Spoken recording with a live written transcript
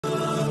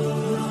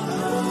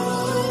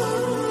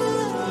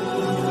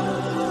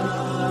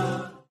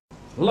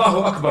Allahu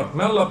Akbar.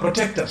 May Allah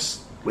protect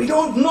us. We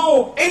don't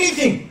know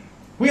anything.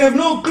 We have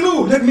no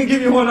clue. Let me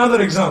give you one other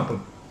example.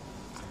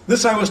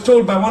 This I was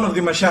told by one of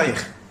the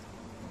mashayikh.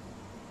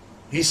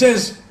 He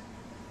says,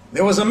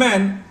 there was a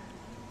man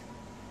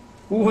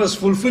who was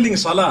fulfilling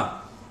Salah.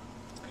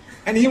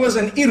 And he was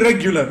an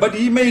irregular, but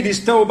he made his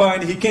tawbah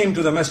and he came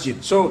to the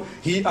masjid. So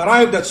he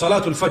arrived at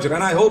Salatul Fajr.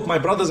 And I hope, my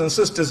brothers and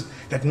sisters,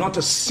 that not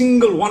a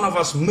single one of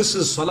us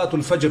misses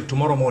Salatul Fajr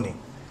tomorrow morning.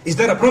 Is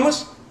that a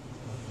promise?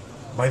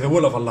 By the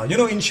will of Allah. You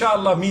know,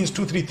 inshallah means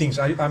 2-3 things.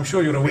 I'm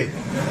sure you're aware.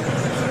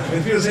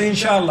 If you say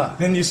inshallah,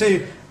 then you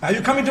say, are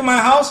you coming to my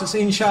house? I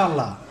say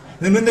inshallah.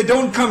 Then when they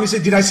don't come, you say,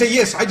 did I say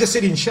yes? I just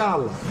said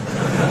inshallah.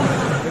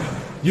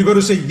 You got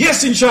to say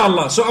yes,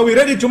 inshallah. So are we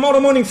ready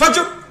tomorrow morning,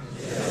 Fajr?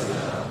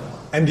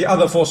 And the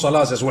other 4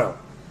 salahs as well.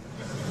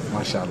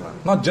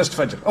 MashaAllah. Not just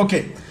Fajr.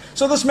 Okay.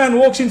 So this man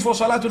walks in for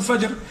Salatul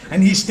Fajr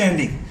and he's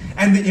standing.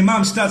 And the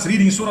Imam starts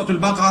reading Surah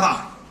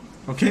Al-Baqarah.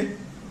 Okay.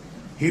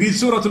 He reads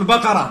Surah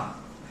Al-Baqarah.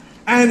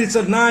 And it's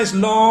a nice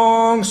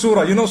long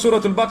surah. You know, Surah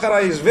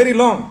Al-Baqarah is very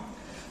long.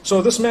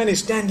 So this man is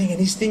standing and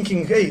he's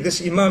thinking, hey, this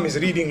Imam is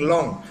reading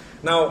long.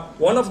 Now,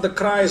 one of the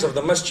cries of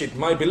the masjid,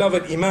 my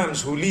beloved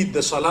Imams who lead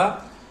the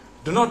salah,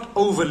 do not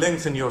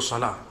over-lengthen your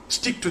salah.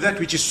 Stick to that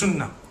which is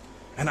sunnah.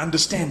 And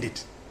understand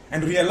it.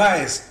 And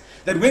realize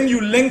that when you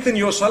lengthen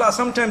your salah,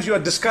 sometimes you are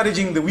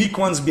discouraging the weak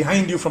ones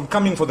behind you from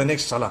coming for the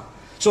next salah.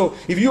 So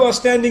if you are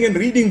standing and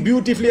reading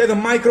beautifully, and the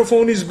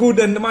microphone is good,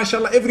 and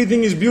mashallah,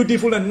 everything is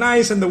beautiful and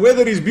nice, and the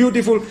weather is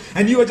beautiful,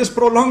 and you are just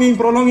prolonging,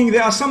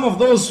 there are some of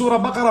those Surah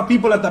Baqarah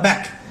people at the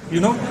back, you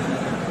know.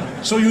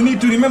 So you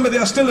need to remember they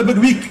are still a bit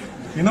weak,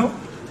 you know.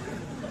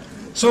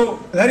 So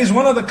that is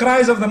one of the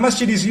cries of the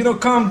masjid is, you know,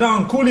 calm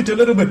down, cool it a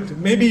little bit.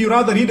 Maybe you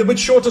rather read a bit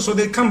shorter so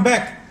they come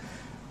back.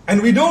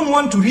 And we don't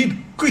want to read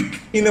quick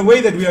in a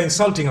way that we are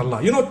insulting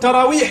Allah. You know,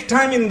 Taraweeh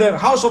time in the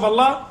house of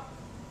Allah,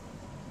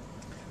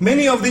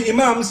 many of the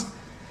Imams,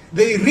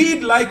 they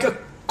read like a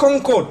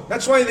Concorde.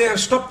 That's why they have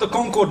stopped the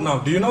Concorde now.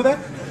 Do you know that?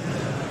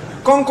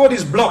 Concorde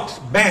is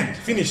blocked, banned,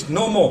 finished,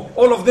 no more.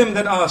 All of them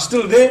that are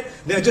still there,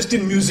 they are just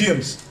in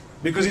museums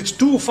because it's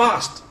too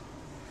fast.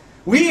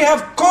 We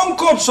have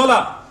Concorde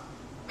Salah.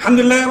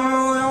 Alhamdulillah.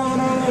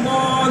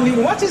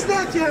 What is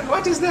that? Yeah,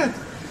 what is that?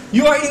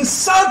 You are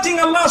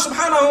insulting Allah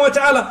subhanahu wa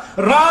ta'ala.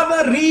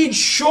 Rather read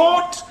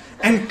short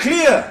and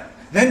clear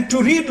than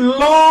to read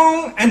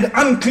long and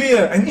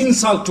unclear, an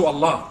insult to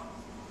Allah.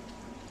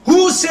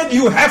 Who said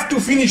you have to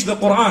finish the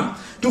Quran?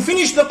 To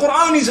finish the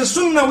Quran is a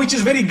sunnah which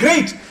is very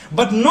great,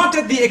 but not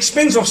at the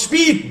expense of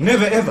speed,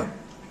 never ever.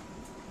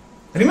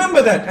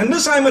 Remember that. And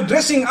this I'm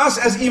addressing us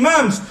as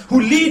Imams who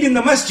lead in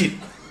the masjid.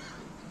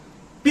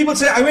 People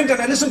say, I went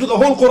and I listened to the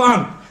whole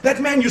Quran. That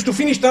man used to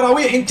finish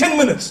Taraweeh in 10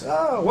 minutes.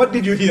 Ah, what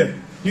did you hear?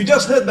 You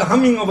just heard the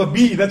humming of a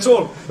bee, that's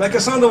all. Like a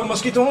sound of a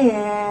mosquito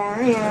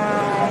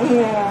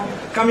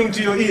coming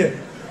to your ear.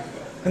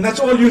 And that's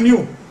all you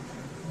knew.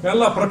 May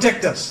Allah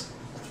protect us.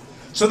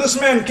 So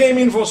this man came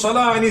in for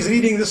salah and he's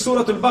reading the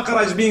Surah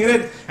Al-Baqarah is being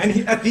read.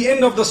 And at the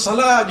end of the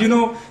salah, you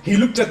know, he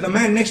looked at the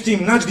man next to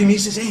him, nudged him. He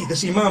says, hey,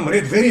 this Imam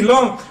read very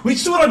long. Which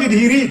surah did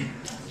he read?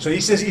 So he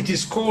says, it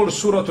is called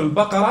Surah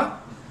Al-Baqarah,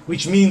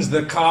 which means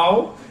the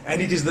cow.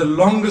 And it is the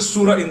longest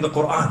surah in the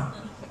Quran.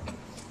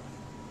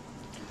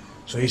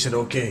 So he said,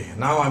 okay,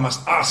 now I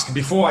must ask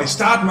before I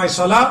start my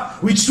salah,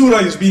 which surah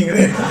is being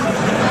read?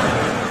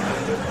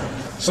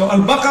 So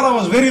Al-Baqarah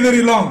was very,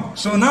 very long.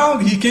 So now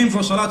he came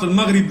for Salatul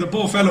Maghrib, the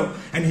poor fellow,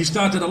 and he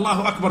started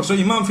Allahu Akbar. So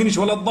Imam finished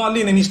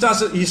Waladhalin, and he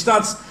starts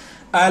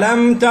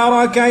Alam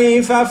tara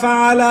kayfa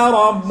fa'ala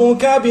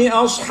rabbuka bi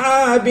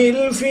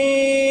ashabil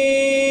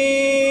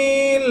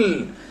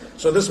fil.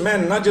 So this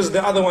man nudges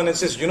the other one and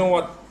says, you know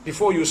what,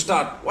 before you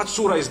start, what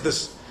surah is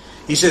this?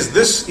 He says,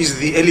 this is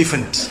the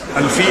elephant,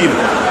 Al-Fil.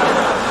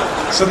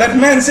 So that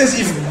man says,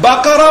 if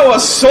Baqarah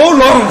was so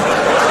long,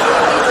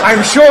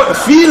 I'm sure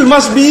Fil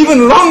must be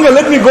even longer,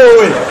 let me go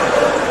away.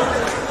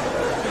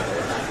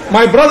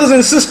 My brothers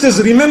and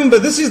sisters, remember,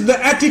 this is the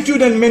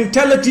attitude and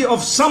mentality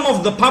of some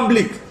of the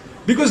public,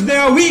 because they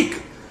are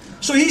weak.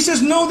 So he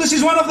says, no, this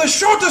is one of the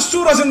shortest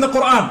surahs in the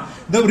Quran.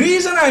 The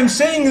reason I'm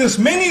saying this,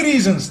 many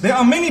reasons, there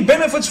are many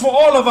benefits for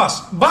all of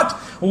us, but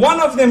one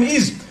of them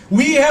is,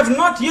 we have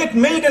not yet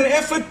made an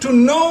effort to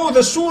know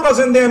the surahs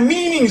and their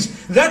meanings.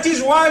 That is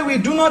why we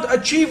do not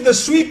achieve the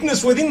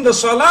sweetness within the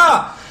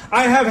salah.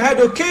 I have had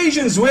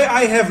occasions where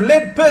I have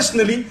led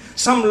personally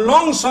some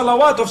long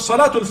salawat of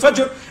Salatul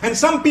Fajr, and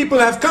some people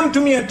have come to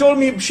me and told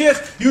me, Sheikh,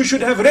 you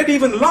should have read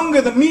even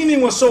longer, the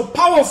meaning was so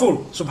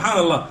powerful.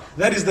 Subhanallah,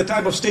 that is the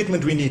type of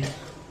statement we need.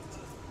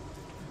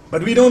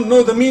 But we don't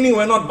know the meaning,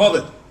 we're not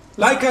bothered.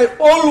 Like I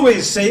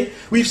always say,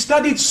 we've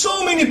studied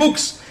so many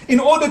books in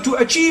order to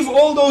achieve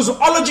all those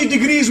ology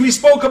degrees we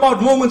spoke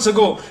about moments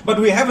ago. But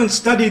we haven't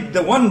studied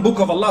the one book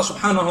of Allah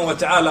subhanahu wa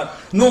ta'ala,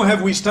 nor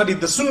have we studied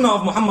the sunnah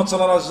of Muhammad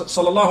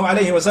sallallahu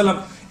alayhi wa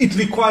sallam. It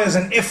requires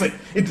an effort,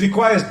 it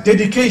requires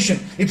dedication,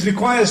 it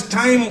requires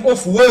time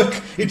off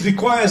work, it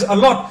requires a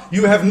lot.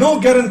 You have no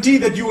guarantee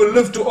that you will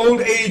live to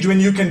old age when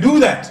you can do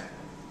that.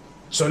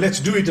 So let's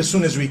do it as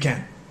soon as we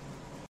can.